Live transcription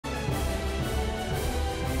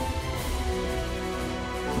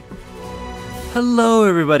Hello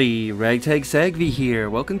everybody, Ragtag Sagvi here.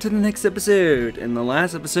 Welcome to the next episode. In the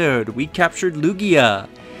last episode, we captured Lugia.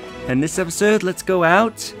 And this episode, let's go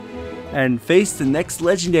out and face the next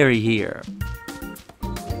legendary here.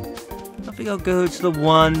 I think I'll go to the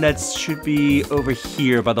one that should be over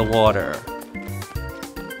here by the water.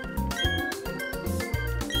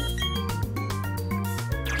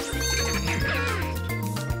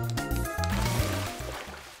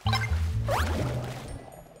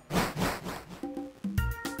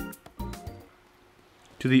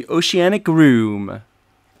 To the Oceanic Room.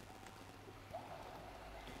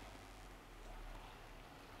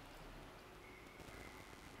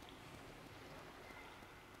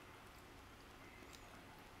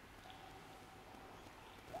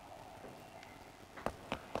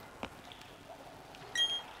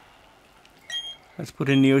 Let's put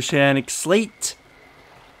in the Oceanic Slate.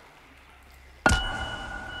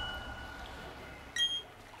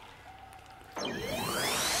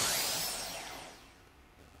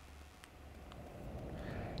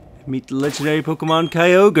 Meet the legendary Pokemon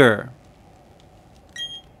Kyogre.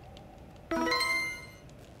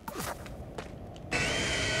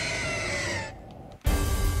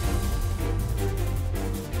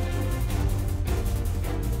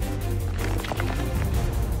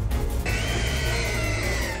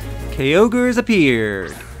 Kyogre has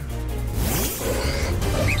appeared.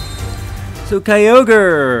 So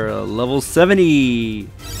Kyogre, level 70.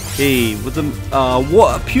 Hey, with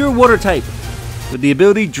the pure water type. With the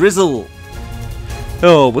ability Drizzle.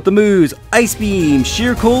 Oh, with the moves Ice Beam,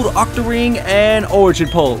 Sheer Cold, Octaring, and Origin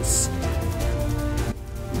Pulse.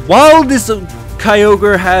 While this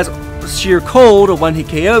Kyogre has Sheer Cold, a one-hit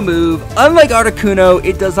KO move, unlike Articuno,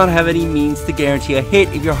 it does not have any means to guarantee a hit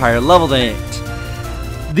if you're higher level than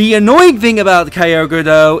it. The annoying thing about the Kyogre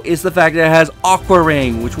though is the fact that it has Aqua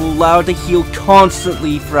Ring, which will allow it to heal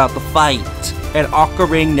constantly throughout the fight, and Aqua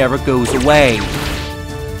Ring never goes away.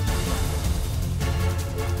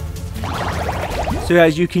 So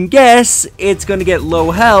as you can guess, it's going to get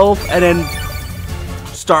low health and then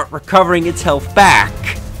start recovering its health back.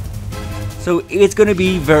 So it's going to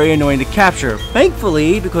be very annoying to capture.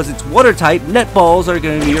 Thankfully, because it's water type, net balls are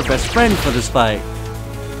going to be your best friend for this fight.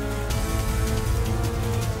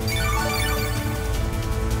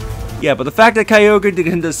 Yeah, but the fact that Kyogre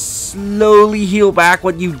can just slowly heal back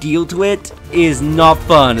what you deal to it is not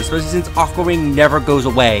fun, especially since Aqua Ring never goes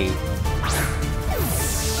away.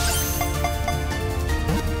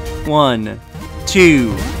 1,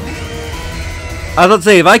 2. I was about to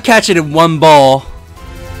say, if I catch it in one ball,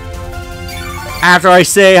 after I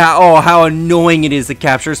say how annoying it is to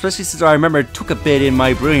capture, especially since I remember it took a bit in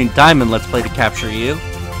my Brilliant Diamond Let's Play to capture you.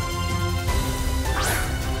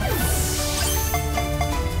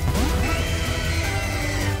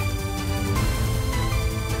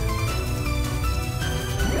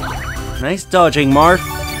 Nice dodging, Marth.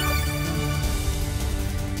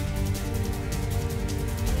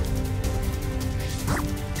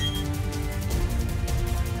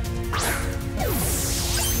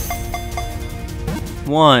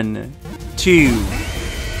 One, two.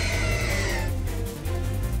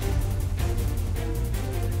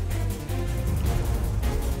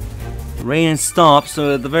 Rain stops,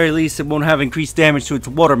 so at the very least it won't have increased damage to its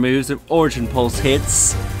water moves if Origin Pulse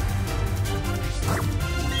hits.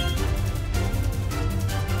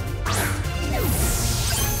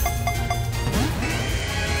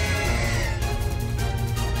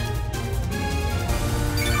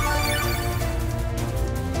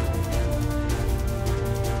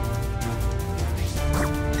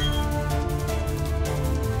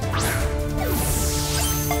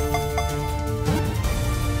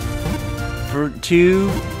 For 2,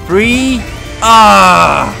 3.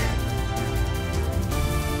 Ah!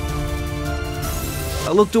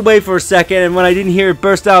 I looked away for a second, and when I didn't hear it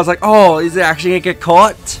burst out, I was like, oh, is it actually gonna get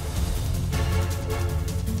caught?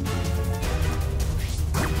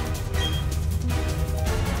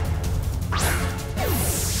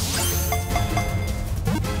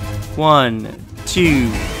 One,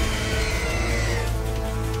 two.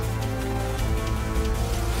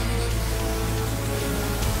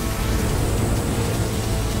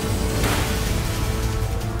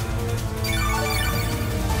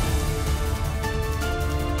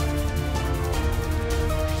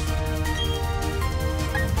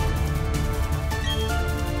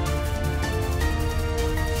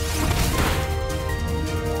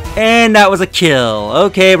 And that was a kill.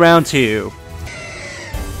 Okay, round 2.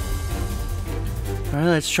 Alright,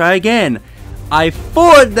 let's try again. I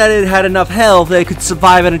thought that it had enough health that it could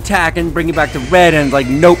survive an attack and bring it back to red, and like,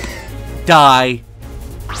 nope. Die.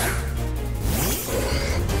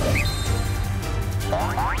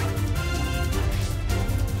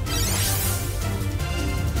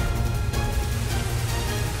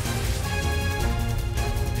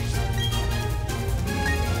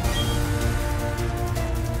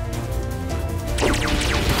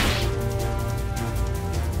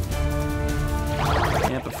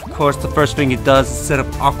 course, the first thing it does is set up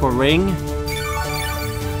Aqua Ring.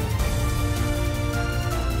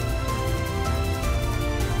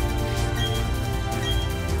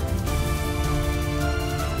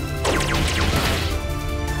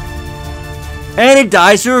 And it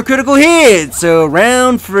dies through a critical hit! So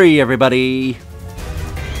round 3, everybody.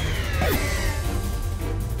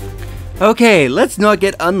 Okay, let's not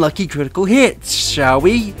get unlucky critical hits, shall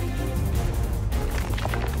we?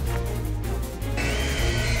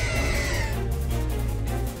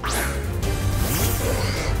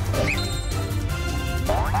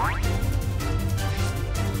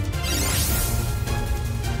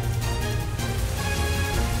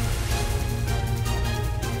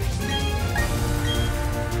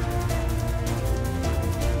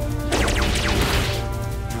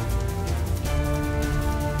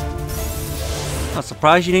 I'm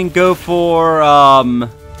surprised you didn't go for,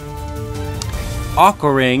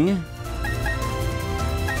 Aqua Ring.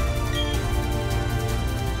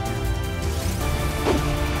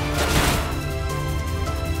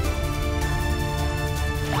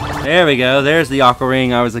 There we go, there's the Aqua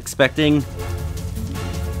Ring I was expecting.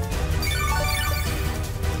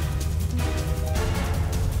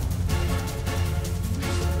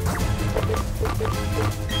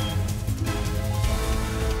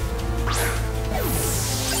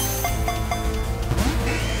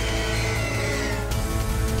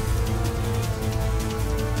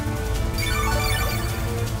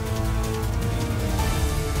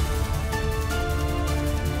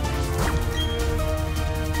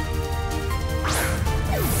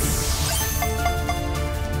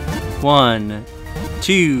 One,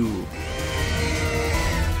 two.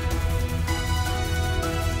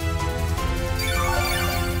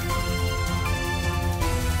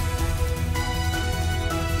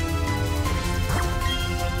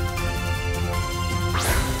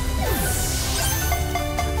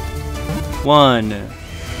 One.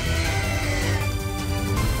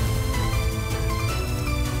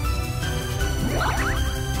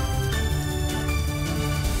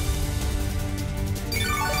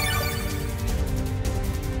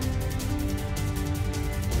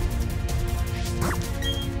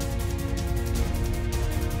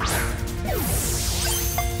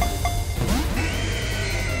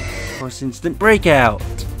 Of course, instant breakout.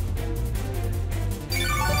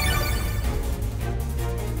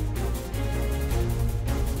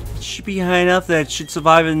 Should be high enough that it should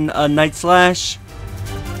survive in a Night Slash.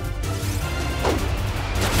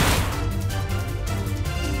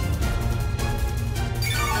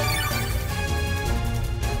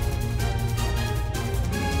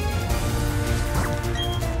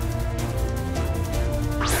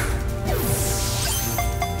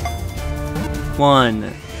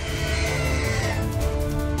 One.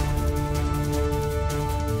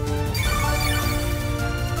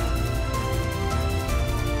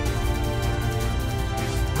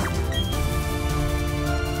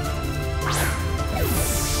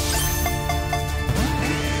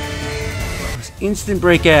 Instant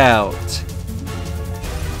breakout.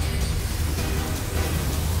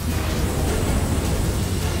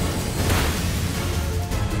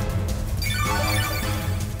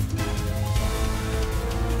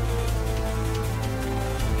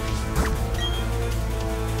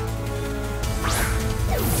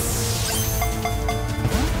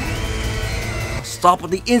 Stop with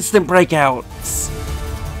the instant breakouts.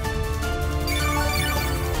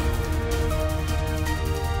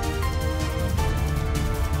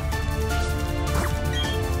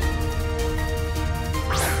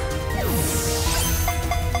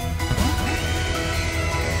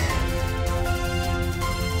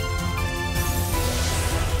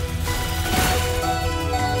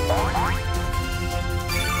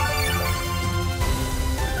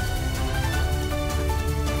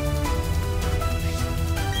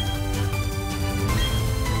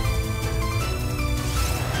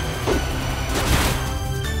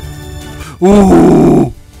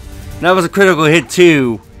 Ooh! That was a critical hit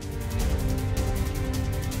too.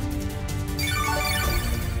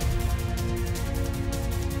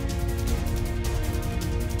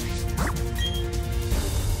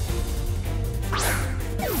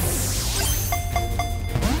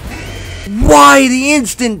 Why the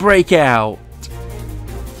instant breakout?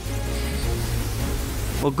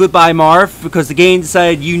 Well, goodbye, Marth, because the game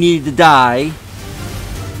decided you needed to die.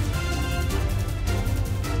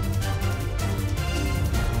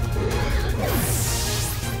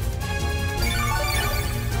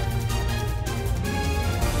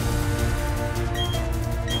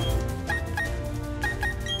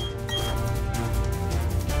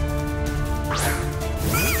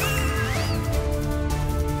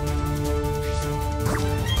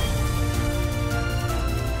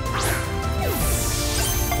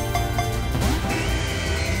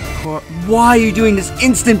 Why are you doing this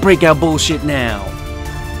instant breakout bullshit now?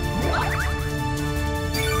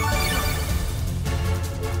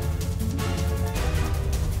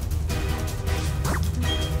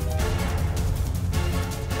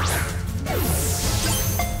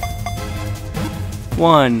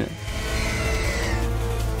 One.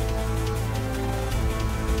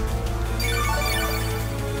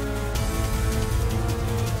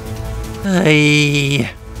 Hey.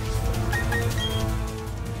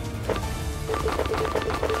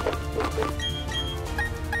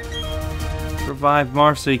 Revive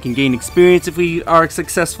Marth so you can gain experience if we are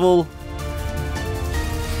successful.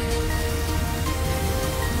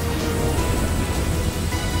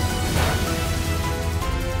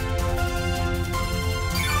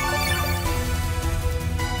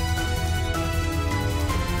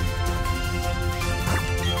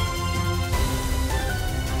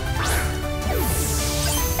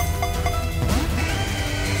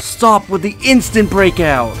 Stop with the instant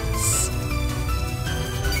breakouts!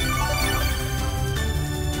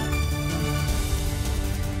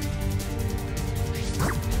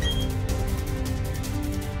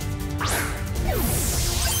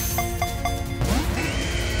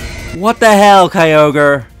 What the hell,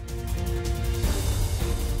 Kyogre?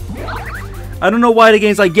 I don't know why the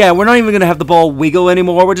game's like, yeah, we're not even gonna have the ball wiggle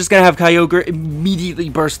anymore, we're just gonna have Kyogre immediately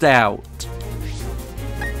burst out.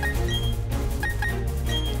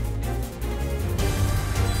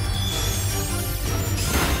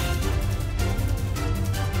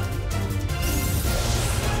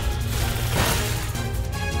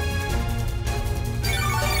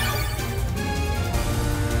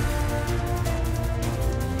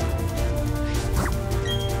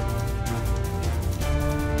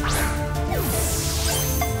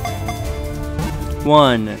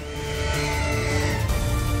 One.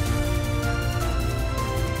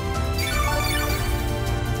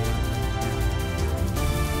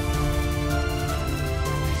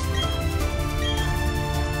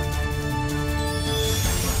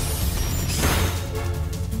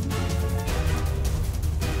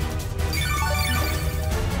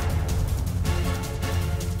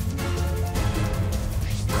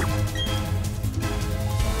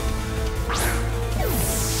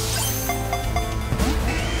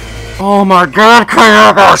 Oh my god,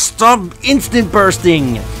 Kyogre! Stop instant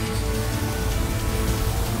bursting!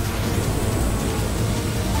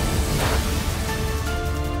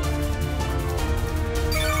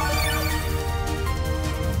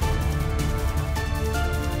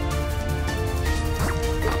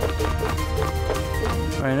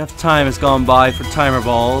 Alright, enough time has gone by for timer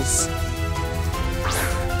balls.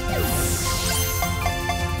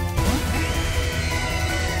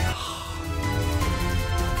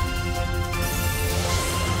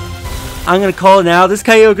 I'm gonna call it now. This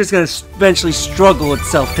Kyogre's gonna eventually struggle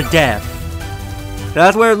itself to death.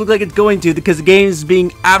 That's where it looks like it's going to, because the game is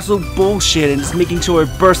being absolute bullshit and it's making sure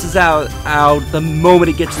it bursts out the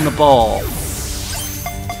moment it gets in the ball.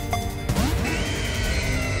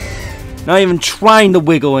 Not even trying to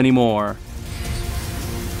wiggle anymore.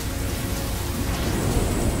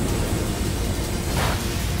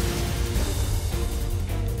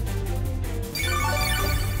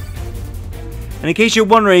 And in case you're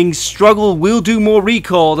wondering, Struggle will do more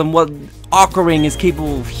recall than what Aqua Ring is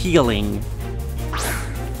capable of healing.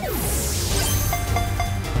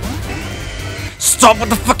 Stop with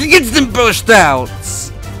the fucking instant burst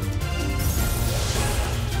outs!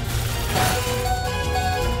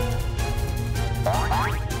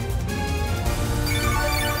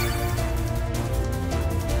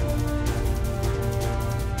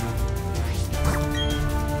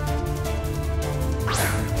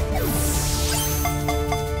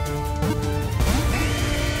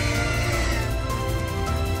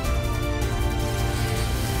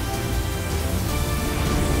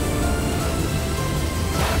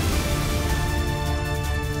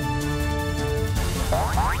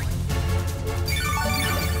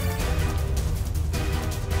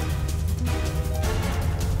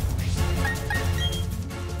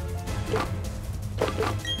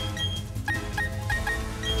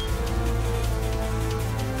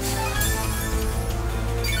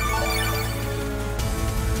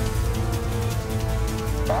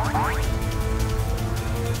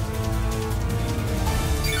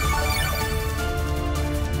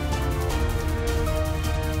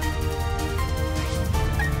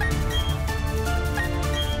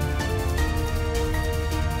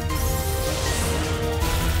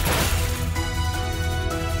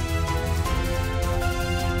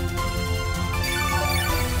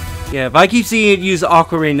 Yeah, if I keep seeing it use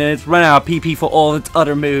Aqua Ring, then it's run out of PP for all its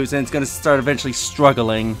other moves, and it's gonna start eventually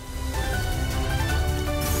struggling.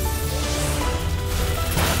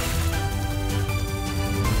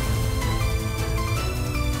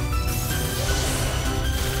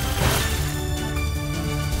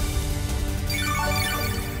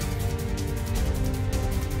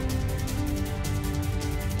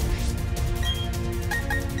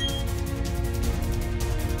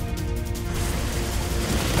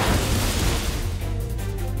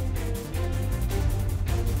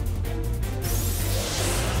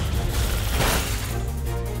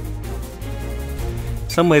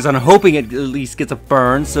 some ways I'm hoping it at least gets a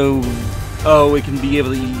burn, so it can be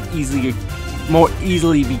able to more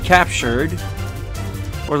easily be captured,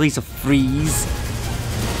 or at least a freeze.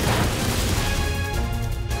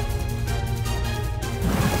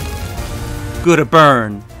 Good, a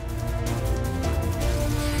burn.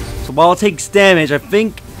 So while it takes damage, I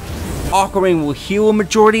think Aquamarine will heal a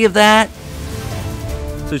majority of that,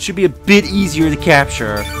 so it should be a bit easier to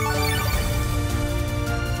capture.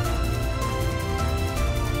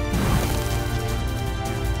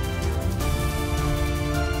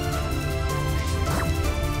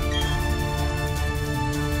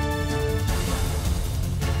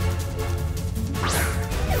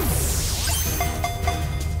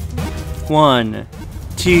 One,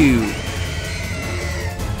 two.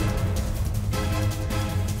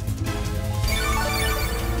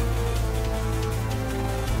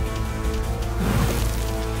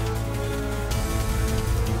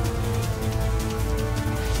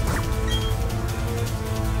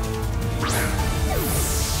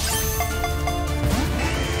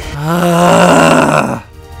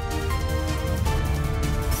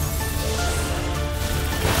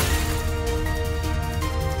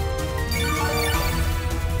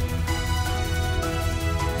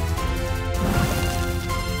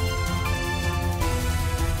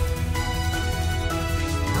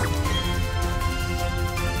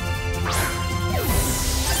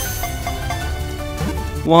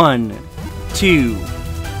 One, two,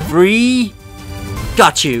 three.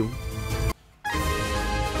 Got you.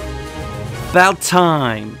 About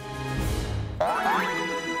time.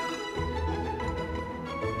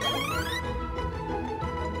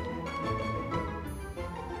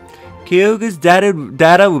 Kyogre's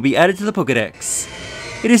data will be added to the Pokédex.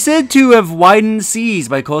 It is said to have widened seas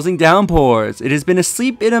by causing downpours. It has been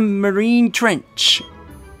asleep in a marine trench.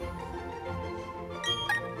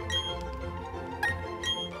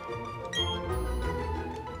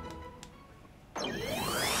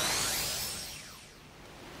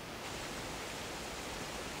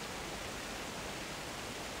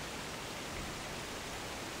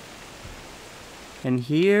 And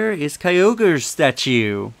here is Kyogre's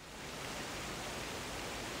statue.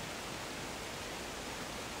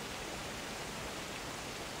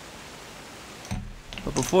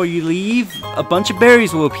 But before you leave, a bunch of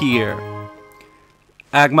berries will appear.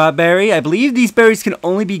 Agma berry, I believe these berries can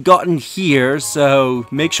only be gotten here, so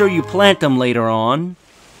make sure you plant them later on.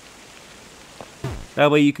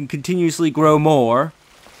 That way you can continuously grow more.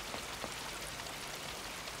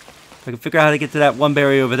 I can figure out how to get to that one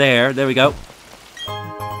berry over there. There we go.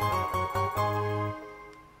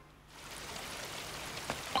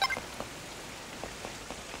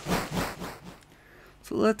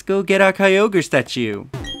 So let's go get our Kyogre statue.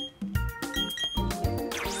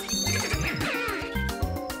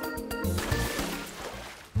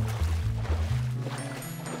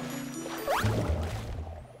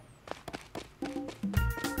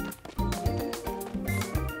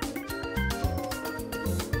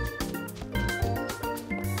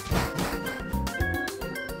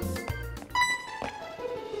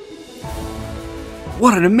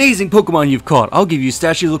 What an amazing Pokemon you've caught! I'll give you a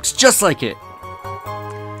statue that looks just like it!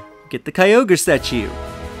 Get the Kyogre statue.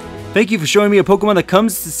 Thank you for showing me a Pokemon that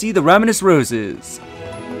comes to see the Raminus Roses.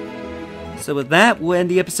 So with that, we'll end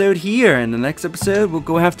the episode here, and the next episode we'll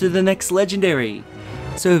go after the next legendary.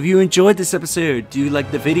 So if you enjoyed this episode, do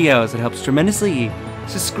like the videos, it helps tremendously.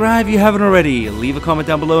 Subscribe if you haven't already, leave a comment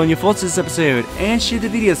down below on your thoughts on this episode, and share the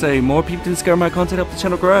video so more people can discover my content, help the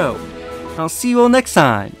channel grow. I'll see you all next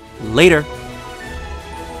time. Later.